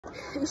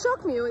It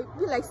shocked me. It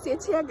be like say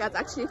tear gas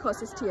actually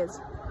causes tears.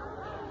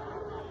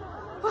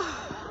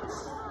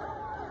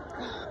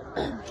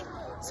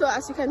 So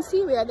as you can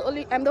see,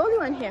 I'm the only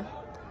one here.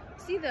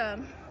 See the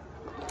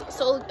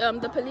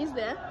police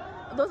there?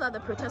 Those are the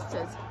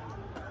protesters.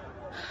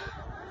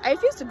 I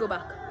refuse to go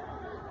back.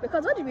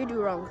 Because what did we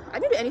do wrong? I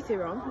didn't do anything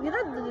wrong.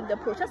 Neither did the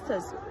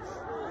protesters.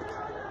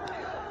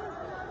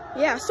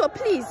 Yeah, so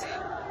please,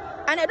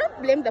 and I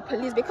don't blame the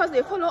police because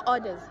they follow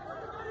orders.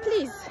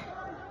 Please,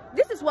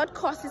 this is what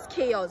causes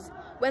chaos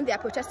when they are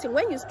protesting,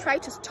 when you try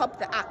to stop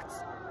the act.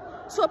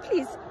 So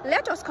please,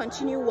 let us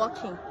continue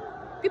working.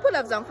 People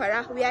of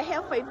Zamfara, we are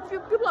here for you.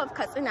 People of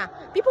Katsina,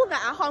 people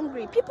that are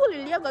hungry, people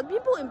in Lagos,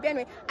 people in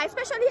Benue. I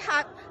especially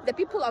have the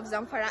people of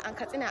Zamfara and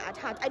Katsina at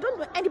heart. I don't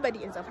know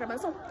anybody in Zamfara,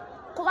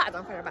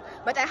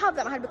 but I have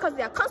them at heart because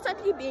they are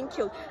constantly being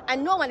killed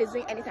and no one is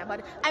doing anything about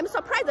it. I'm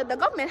surprised that the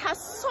government has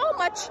so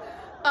much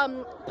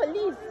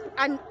police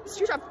and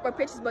street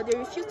operators, but they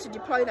refuse to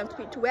deploy them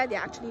to where they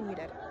are actually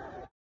needed.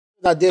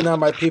 That day now,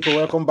 my people,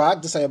 welcome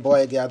back. This is your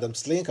boy again,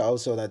 Adam's Link. I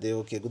also that day,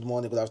 okay, good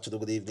morning, good afternoon,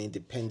 good evening,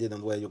 depending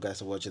on where you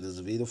guys are watching this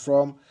video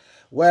from.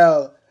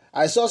 Well,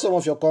 I saw some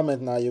of your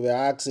comments now. You were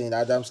asking,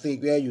 Adam's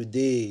Link, where you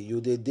day?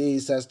 You the day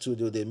inside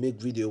studio, they make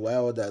video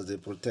while others they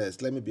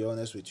protest. Let me be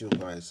honest with you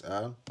guys.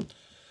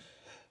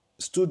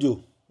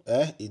 Studio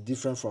is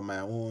different from my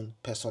own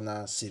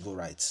personal civil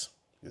rights.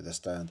 You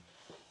understand?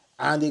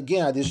 And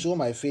again, I show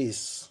my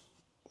face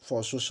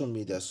for social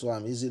media, so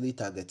I'm easily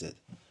targeted.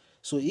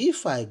 So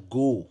if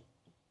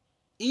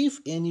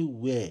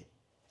anywhere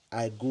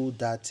I go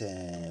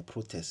that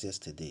protest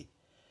yesterday,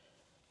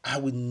 I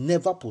will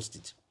never post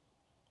it.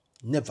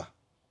 Never.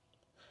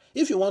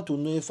 If you want to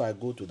know if I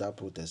go to that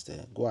protest,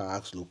 go and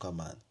ask local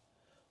man,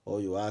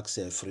 or you ask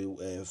Free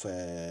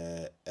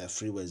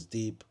West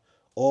Deep,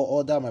 or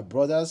other my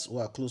brothers who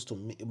are close to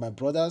me, my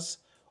brothers,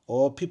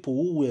 or people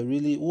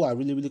who are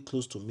really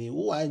close to me,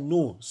 who I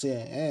know,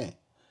 say,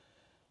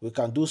 we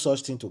can do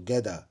such thing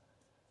together.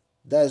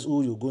 That is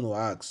who you're going to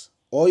ask.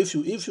 Or if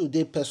you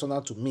did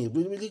personal to me,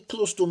 really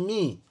close to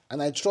me,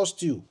 and I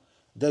trust you,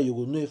 then you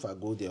will know if I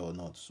go there or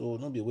not. So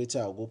don't be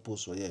waiting, I'll go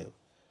post for you.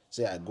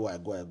 Say I go,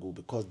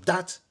 because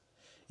that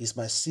is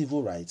my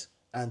civil right,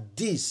 and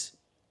this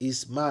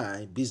is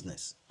my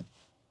business.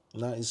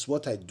 Now it's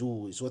what I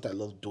do, it's what I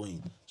love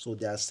doing. So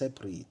they are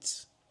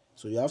separate.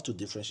 So you have to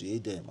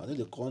differentiate them. I know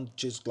they can't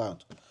chase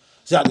clout.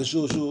 Say at the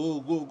show,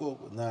 go.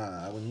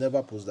 Nah, I will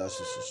never post that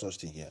such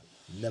thing here.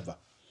 Never.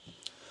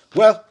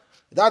 Well,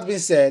 that being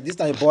said, this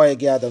time boy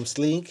again, Adam's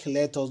Link.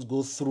 Let us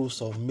go through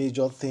some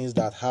major things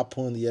that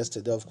happened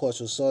yesterday. Of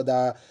course, you saw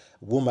that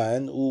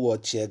woman who was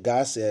tear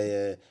gas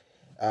the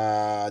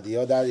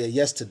other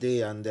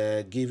yesterday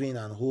and giving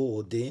and who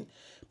ordained.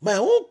 My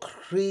own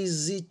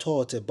crazy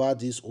thought about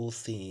this whole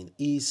thing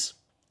is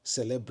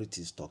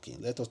celebrities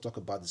talking. Let us talk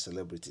about the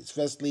celebrities.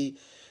 Firstly,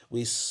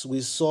 we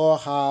saw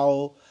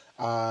how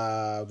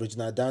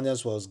Regina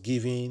was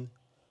giving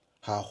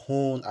her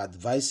own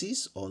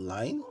advices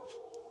online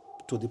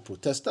to the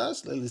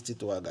protesters. Let's listen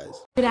to her,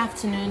 guys. Good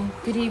afternoon,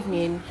 good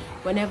evening,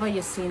 whenever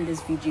you're seeing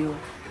this video,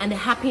 and a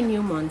happy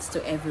new month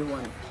to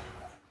everyone.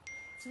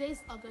 Today is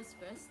August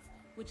 1st,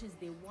 which is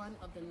day one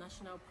of the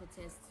national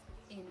protests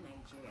in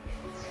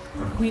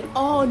Nigeria. We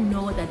all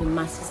know that the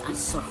masses are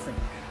suffering.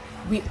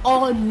 We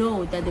all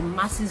know that the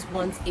masses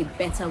want a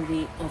better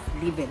way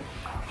of living,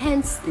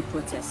 hence the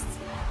protests.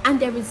 And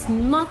there is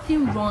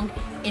nothing wrong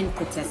in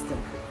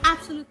protesting.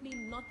 Absolutely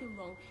nothing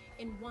wrong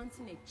in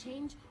wanting a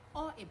change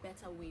or a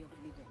better way of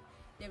living.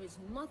 There is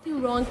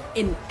nothing wrong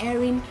in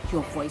airing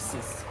your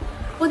voices.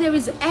 But there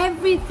is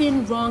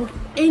everything wrong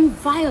in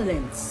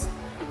violence.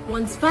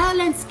 Once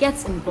violence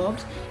gets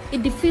involved,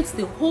 it defeats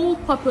the whole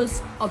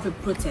purpose of a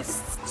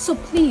protest. So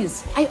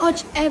please, I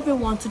urge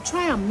everyone to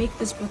try and make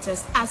this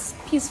protest as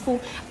peaceful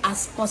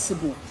as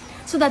possible,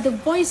 so that the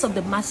voice of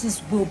the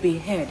masses will be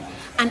heard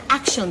and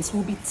actions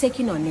will be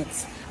taken on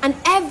it, and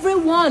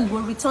everyone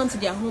will return to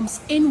their homes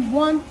in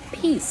one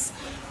piece.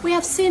 We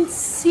have seen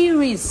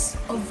series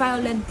of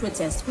violent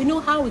protests. We know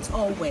how it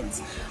all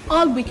went.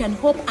 All we can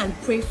hope and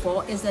pray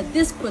for is that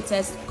this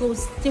protest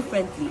goes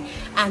differently,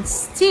 and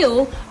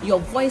still your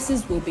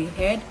voices will be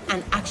heard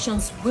and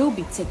actions will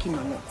be taken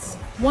on it.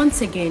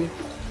 Once again,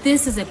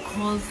 this is a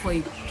call for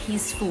a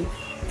peaceful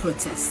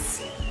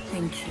protest.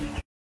 Thank you.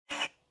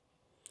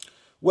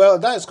 Well,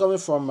 that is coming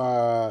from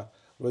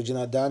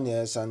Regina,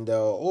 and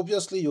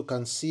obviously you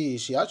can see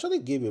she actually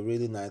gave a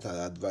really nice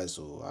advice.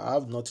 So I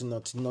have nothing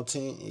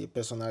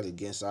personal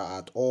against her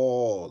at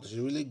all. She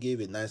really gave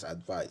a nice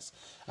advice,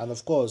 and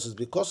of course it's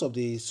because of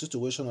the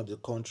situation of the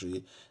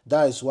country.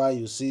 That is why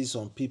you see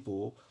some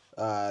people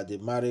they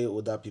marry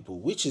other people,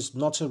 which is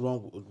nothing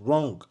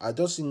wrong. I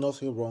don't see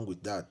nothing wrong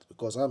with that,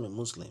 because I'm a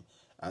Muslim.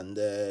 And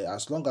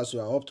as long as you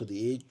are up to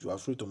the age, you are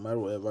free to marry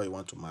whoever you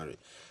want to marry.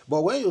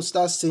 But when you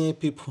start seeing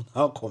people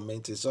now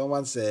commenting,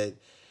 someone said,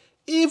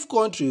 if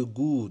country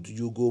good,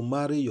 you go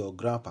marry your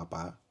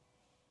grandpapa.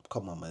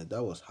 Come on, man,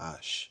 that was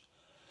harsh.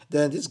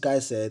 Then this guy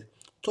said,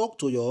 talk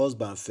to your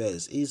husband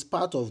first. It's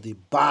part of the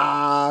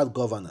bad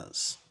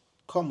governance.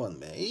 come on,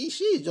 man.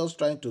 She is just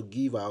trying to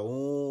give her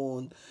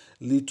own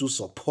little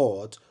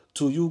support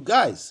to you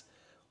guys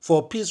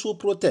for peaceful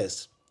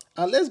protest.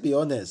 And let's be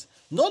honest,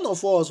 none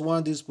of us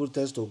want this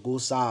protest to go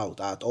south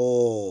at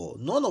all.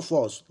 None of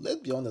us.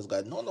 Let's be honest,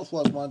 guys. None of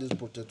us want this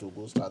protest to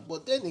go south.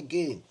 But then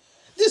again,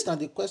 this is not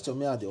the question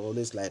me and they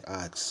always like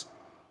ask.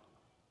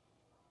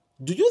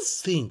 Do you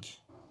think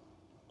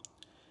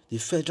the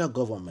federal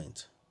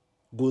government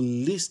will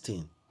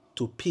listen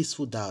to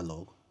peaceful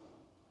dialogue?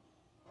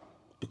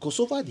 Because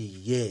over the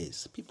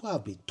years, people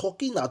have been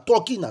talking and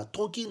talking and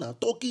talking and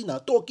talking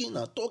and talking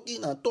and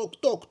talking and talk.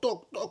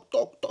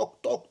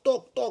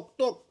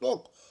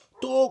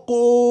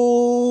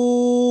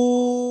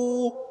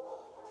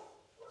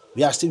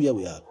 We are still where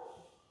we are.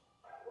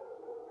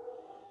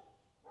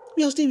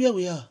 We are still where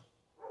we are.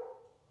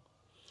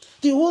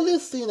 The only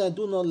thing I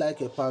do not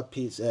like about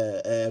peace,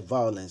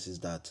 violence is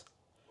that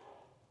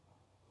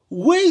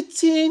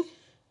waiting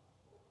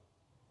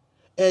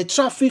a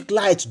traffic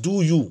light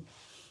do you.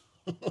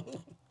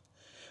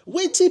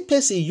 Waiting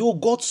person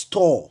yogurt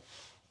store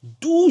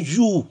do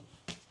you.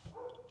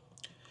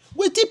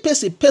 Waiting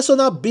person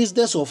personal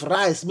business of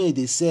rice may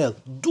they sell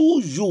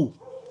do you.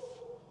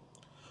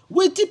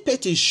 Waiting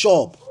person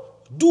shop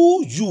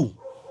do you.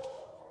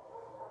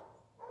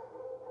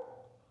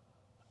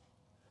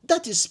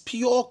 That is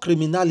pure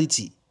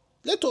criminality.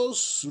 Let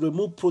us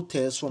remove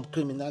protest from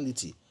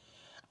criminality.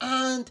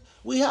 And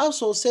we have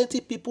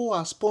society people who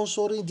are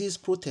sponsoring this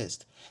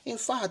protest. In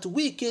fact,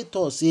 we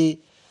can say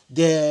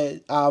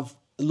they have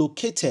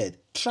located,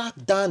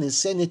 tracked down a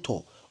senator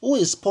who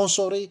is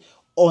sponsoring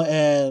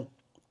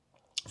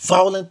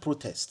violent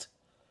protest.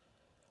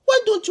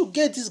 Why don't you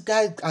get this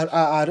guy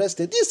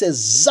arrested? This is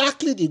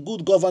exactly the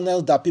good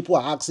governance that people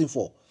are asking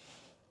for.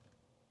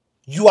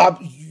 You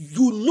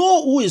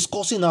know who is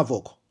causing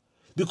havoc.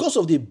 Because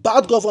of the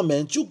bad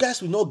government, you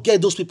guys will not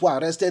get those people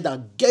arrested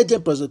and get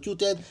them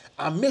prosecuted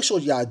and make sure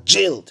you are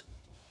jailed.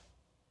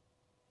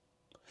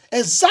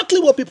 Exactly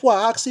what people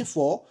are asking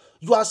for,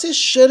 you are still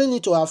sharing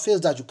it to our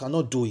face that you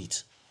cannot do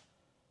it.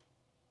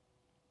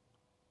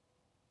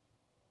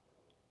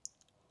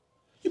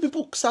 You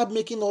people start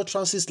making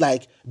utterances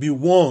like be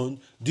warned,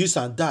 this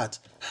and that.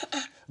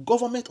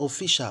 Government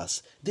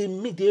officials, they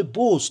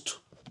boast.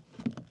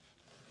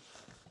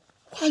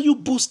 Why are you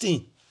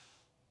boasting?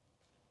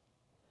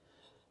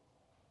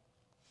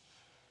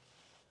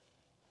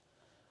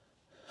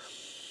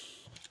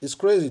 It's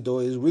crazy though.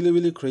 It's really,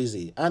 really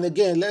crazy. And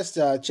again, let's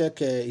check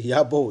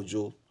Iyabo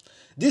Ojo.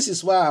 This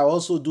is why I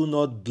also do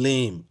not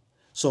blame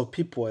some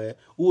people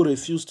who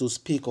refuse to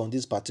speak on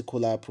this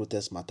particular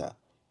protest matter.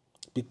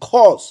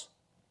 Because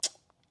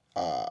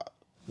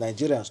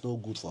Nigerians no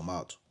good for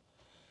mouth.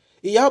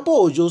 Iyabo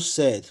Ojo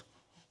said,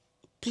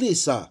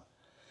 please sir,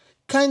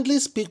 kindly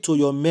speak to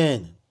your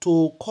men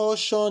to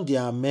caution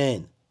their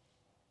men.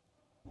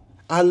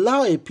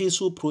 Allow a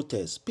peaceful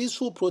protest.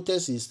 Peaceful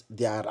protest is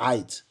their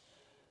right.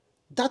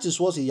 That is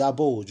what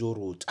Iyabo Ojo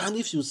wrote. And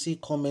if you see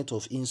comment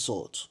of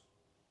insult,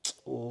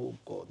 oh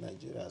God,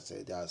 Nigeria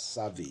said they are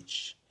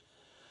savage.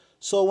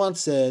 Someone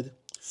said,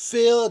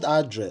 failed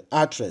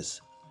actress,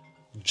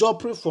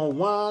 jumping from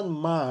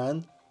one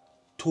man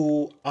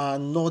to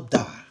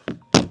another.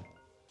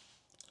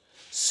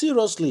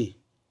 Seriously,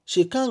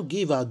 she can't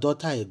give her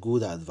daughter a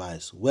good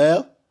advice.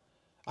 Well,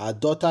 her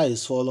daughter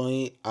is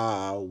following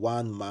her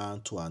one man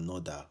to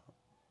another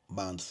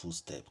man's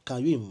footstep.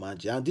 Can you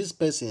imagine? And this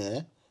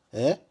person,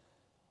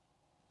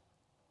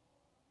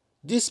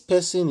 this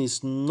person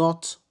is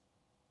not.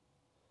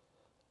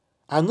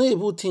 I no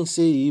even think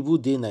say he even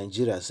dey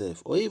Nigeria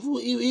sef, or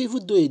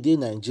even though he dey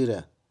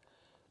Nigeria,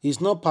 he's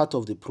not part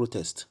of the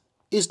protest.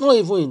 He's not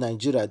even in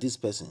Nigeria, this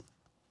person.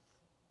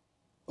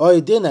 Or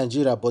he dey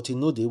Nigeria, but he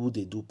know they will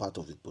do part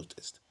of the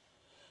protest.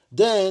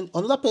 Then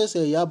another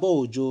person,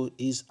 Iyabo Ojo,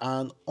 is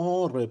an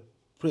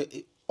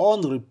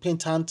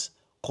unrepentant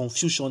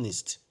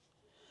Confucianist.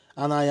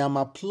 And I am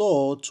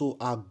applaud to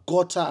her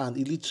gutter and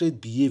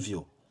illiterate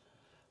behavior.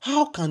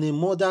 How can a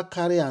mother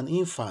carry an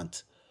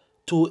infant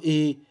to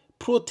a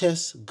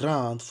protest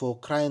ground for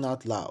crying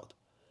out loud?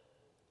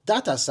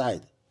 That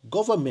aside,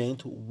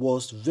 government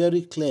was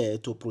very clear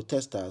to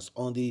protesters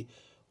on the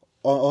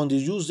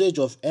usage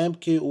of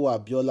MKO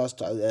Abiola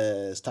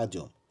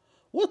Stadium.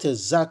 What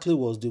exactly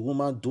was the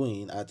woman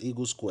doing at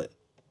Eagle Square?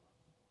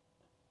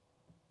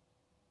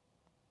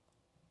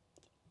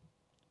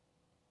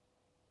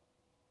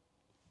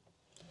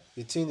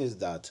 The thing is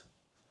that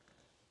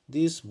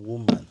this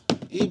woman,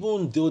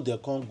 even though they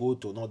can't go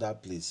to another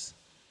place,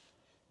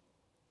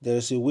 there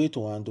is a way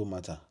to handle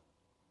matter.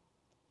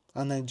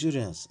 And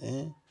Nigerians,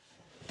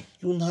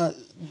 do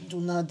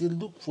not they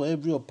look for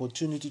every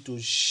opportunity to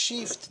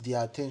shift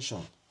their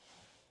attention.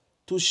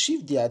 I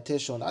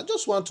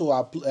just want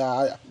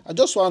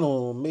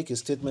to make a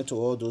statement to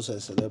all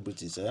those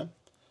celebrities.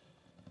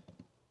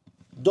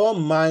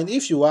 Don't mind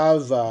if you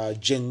have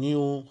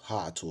genuine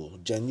heart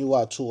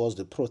towards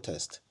the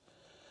protest.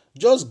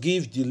 Just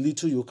give the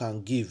little you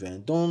can give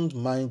and don't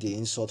mind the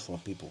insult from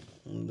people.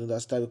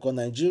 Understand? Because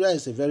Nigeria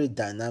is a very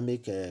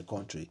dynamic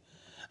country.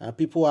 and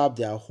people have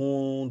their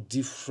own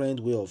different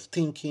way of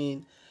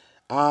thinking,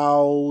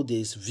 how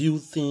they view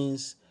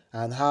things,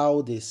 and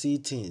how they see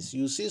things.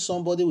 You see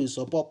somebody with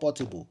support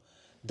portable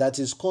that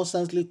is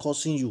constantly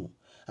cursing you,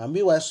 and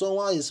meanwhile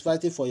someone is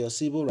fighting for your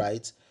civil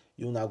rights,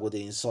 you now go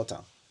dey insult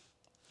am.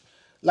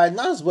 Like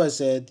Nas Boy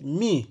said,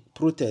 me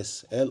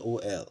protest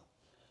LOL.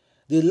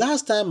 The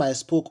last time I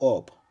spoke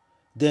up,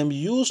 them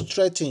used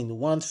threaten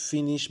wan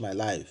finish my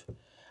life.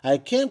 I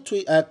come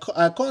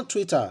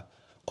Twitter,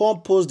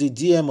 come post the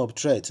DM of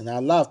threat, and I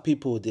laugh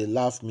people, they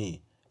laugh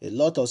me. A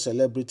lot of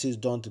celebrities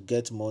don't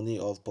get money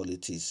of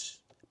politics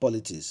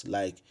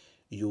like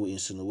you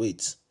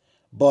insinuate.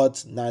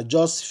 But na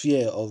just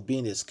fear of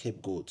being a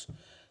scapegoat.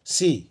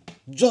 See,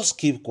 just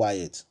keep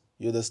quiet.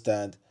 You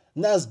understand?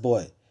 Nas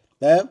Boy,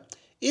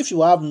 if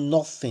you have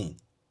nothing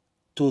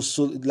to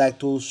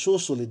show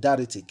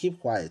solidarity, keep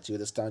quiet. You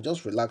understand?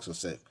 Just relax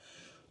yourself.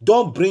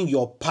 Don't bring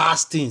your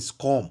past things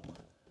come.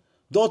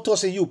 Don't talk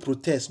say you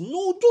protest.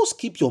 No, just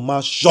keep your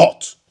mouth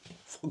shut.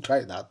 For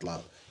crying out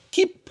loud.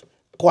 Keep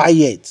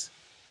quiet.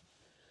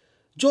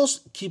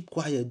 Just keep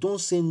quiet. Don't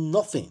say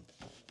nothing.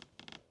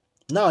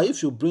 Now,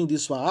 if you bring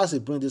this one, as you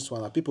bring this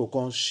one, people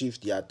can't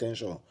shift their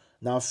attention.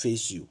 Now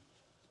face you.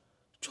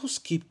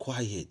 Just keep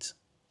quiet.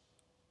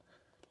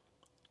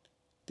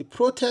 The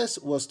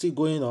protest was still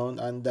going on,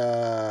 and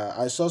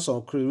I saw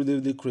some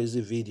really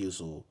crazy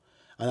videos.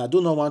 And I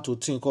do not want to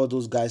think all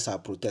those guys are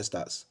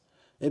protesters.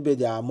 Maybe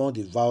they are among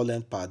the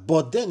violent part.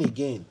 But then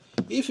again,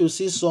 if you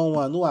see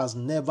someone who has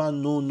never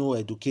known no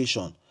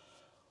education,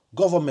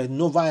 government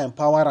never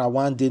empower her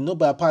one day,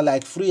 nobody empower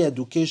like free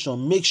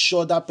education, make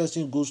sure that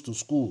person goes to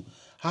school.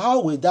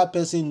 How will that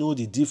person know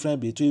the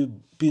difference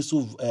between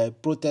peaceful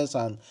protest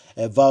and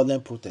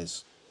violent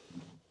protest?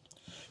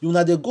 You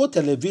know, they go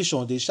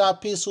television, they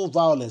shout peaceful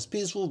violence,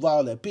 peaceful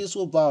violence,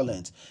 peaceful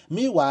violence.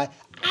 Meanwhile,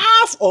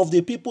 half of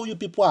the people you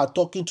people are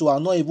talking to are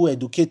not even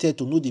educated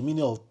to know the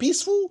meaning of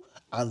peaceful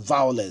and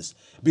violence,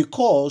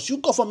 because your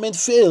government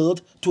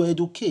failed to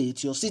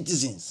educate your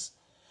citizens.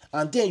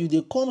 And then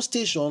they come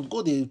station,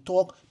 go they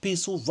talk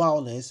peaceful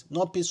violence,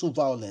 not peaceful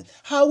violence.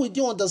 How will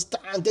you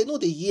understand? They know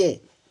they hear.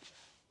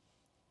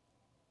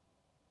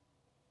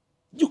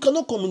 You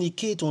cannot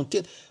communicate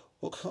until...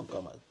 Oh, come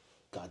on.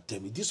 God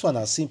damn it, this one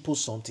is simple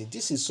something.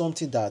 This is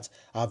something that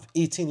I've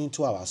eaten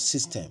into our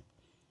system.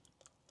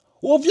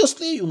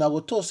 Obviously, you now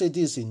to say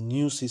this is a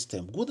new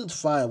system. Good and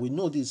fine, we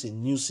know this is a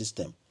new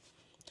system.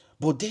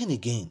 But then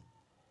again,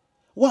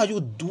 why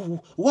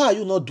are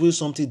you not doing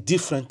something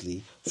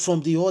differently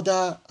from the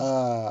other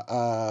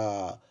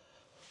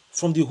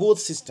from the whole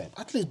system?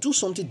 At least do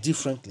something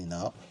differently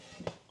now.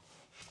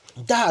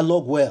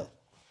 Dialogue well.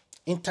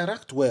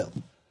 Interact well.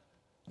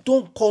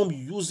 Don't come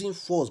using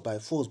force by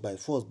force.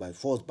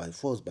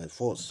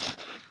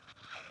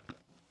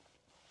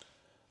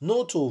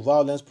 No to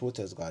violence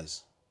protest,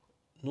 guys.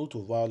 No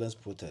to violence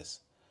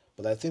protest.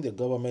 But I think the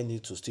government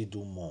needs to still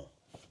do more.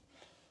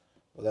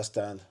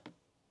 Understand?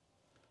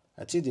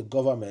 I think the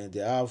government,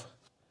 they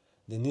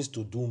need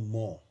to do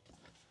more.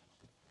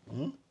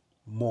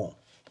 More.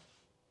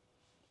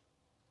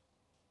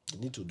 They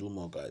need to do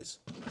more, guys.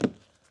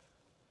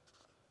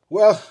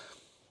 Well,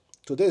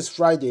 today is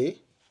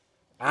Friday,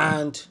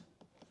 and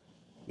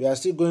we are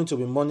still going to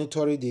be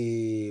monitoring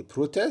the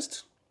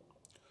protest.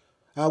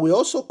 And we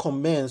also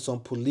commend some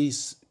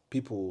police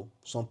people,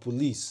 some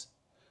police,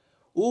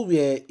 who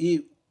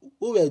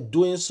were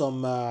doing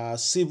some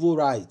civil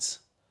rights,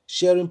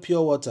 sharing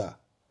pure water,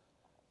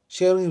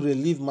 sharing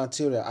relief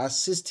material,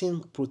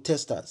 assisting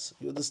protesters.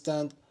 You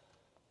understand?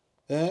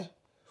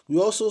 We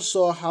also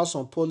saw how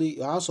some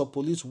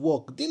police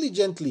work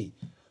diligently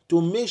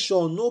to make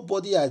sure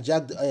nobody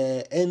hijacked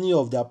any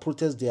of their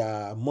protests they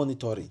are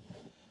monitoring.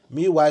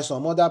 Meanwhile,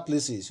 some other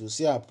places, you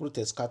see our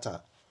protest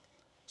scatter.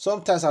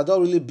 Sometimes I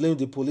don't really blame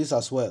the police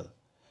as well.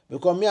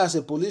 Because me as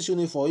a police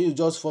uniform, you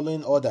just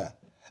following order.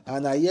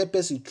 And I hear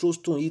person throw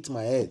stone hit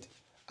my head.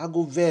 I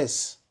go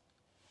vex.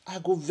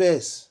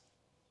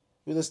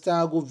 You understand?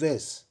 I go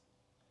vex.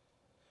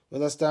 You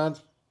understand?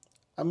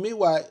 And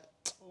meanwhile,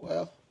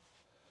 well,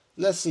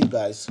 let's see,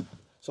 guys.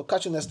 So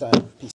catch you next time. Peace.